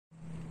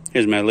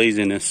Here's my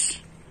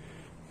laziness.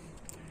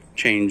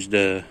 Changed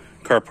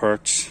car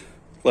parts.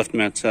 Left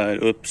them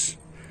outside. Oops.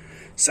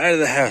 Side of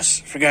the house.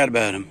 Forgot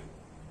about them.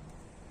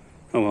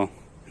 Oh well.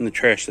 In the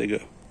trash they go.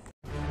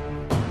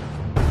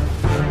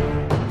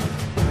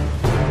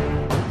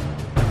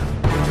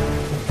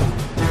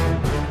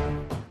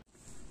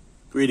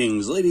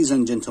 Greetings, ladies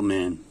and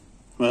gentlemen.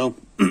 Well,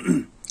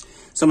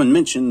 someone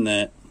mentioned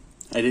that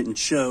I didn't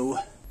show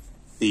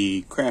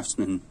the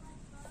Craftsman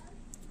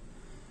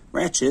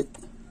Ratchet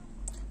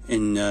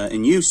in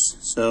use,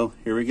 so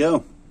here we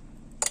go.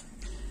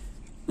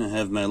 I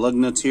have my lug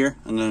nuts here.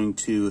 I'm going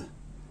to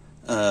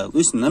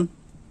loosen them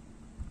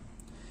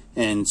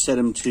and set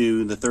them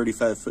to the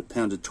 35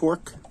 foot-pound of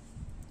torque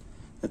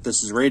that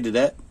this is rated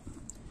at,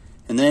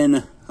 and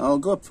then I'll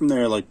go up from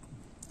there like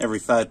every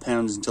 5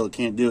 pounds until it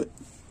can't do it.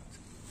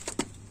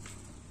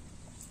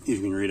 You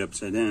can read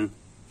upside down.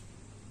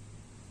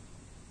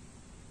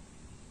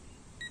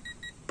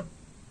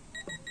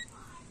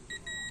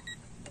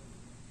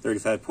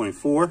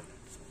 $35.4.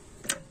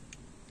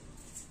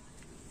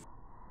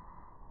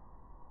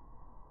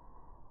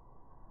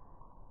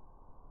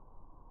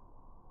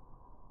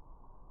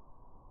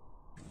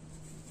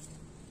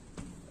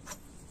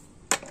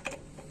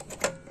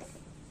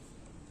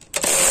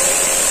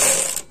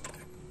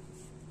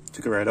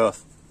 Took it right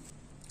off.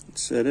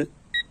 Let's set it.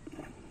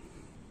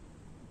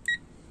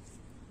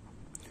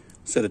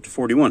 Set it to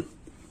 41.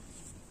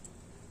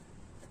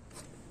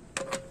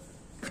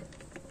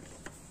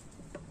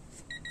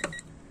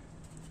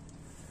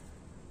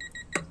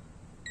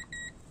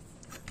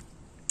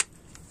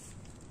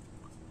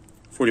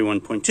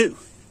 $41.2.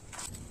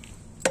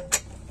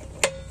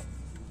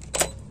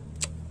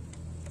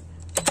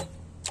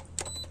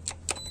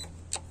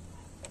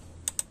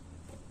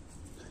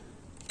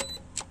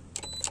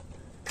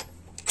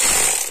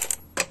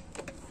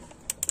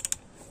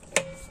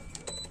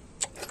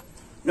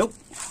 Nope.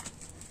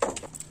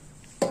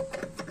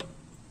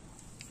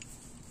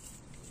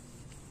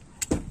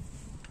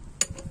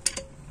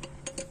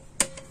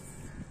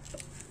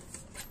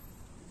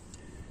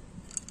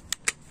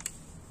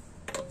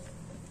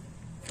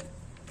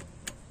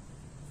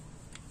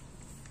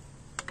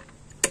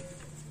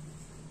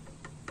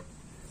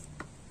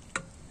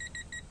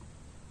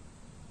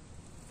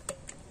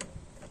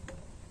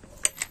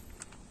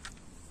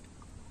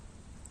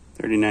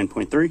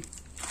 $39.3.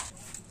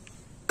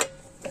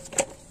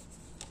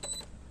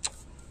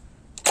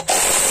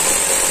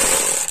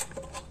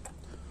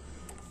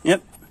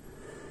 Yep.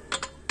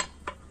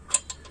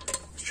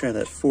 Let's try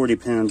that 40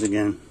 pounds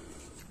again.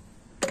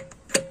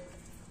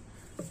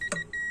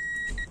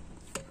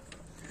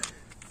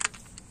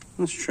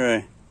 Let's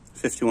try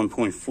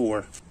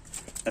 51.4.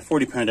 That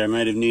 40 pounder I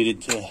might have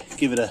needed to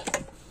give it a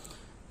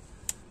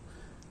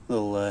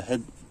little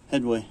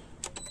headway.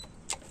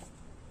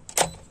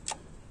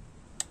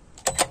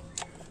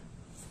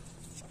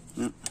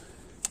 Yep.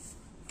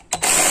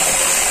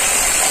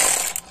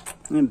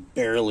 And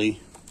barely.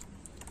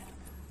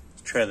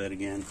 Try that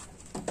again.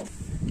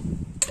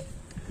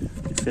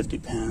 50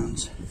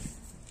 pounds.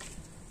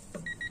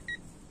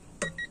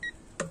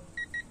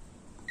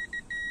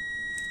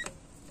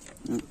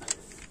 Yep.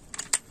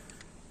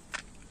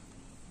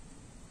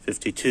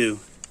 52.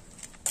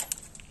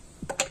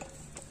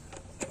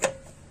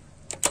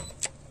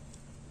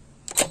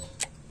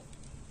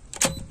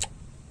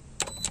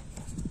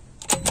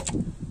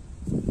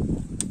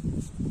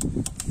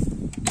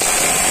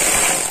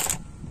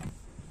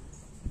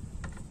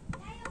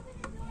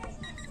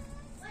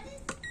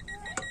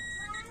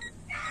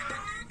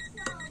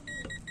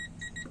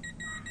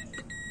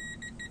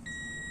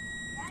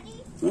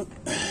 Oh.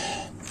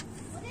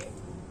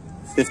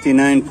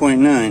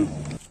 59.9.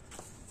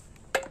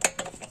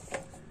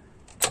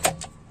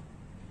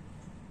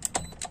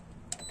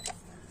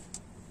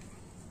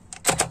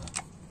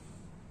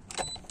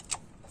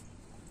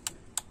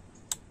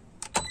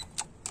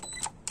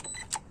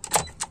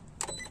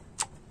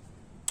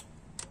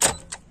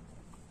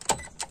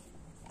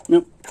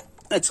 Nope,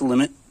 that's a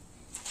limit.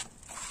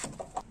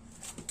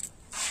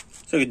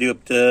 So I could do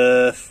up to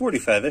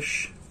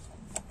 45-ish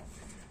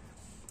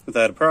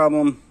without a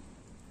problem.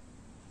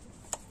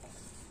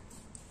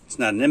 It's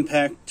not an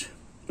impact,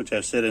 which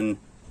I've said in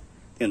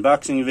the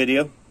unboxing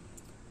video.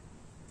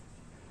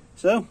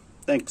 So,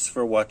 thanks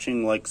for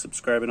watching, like,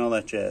 subscribe, and all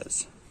that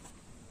jazz.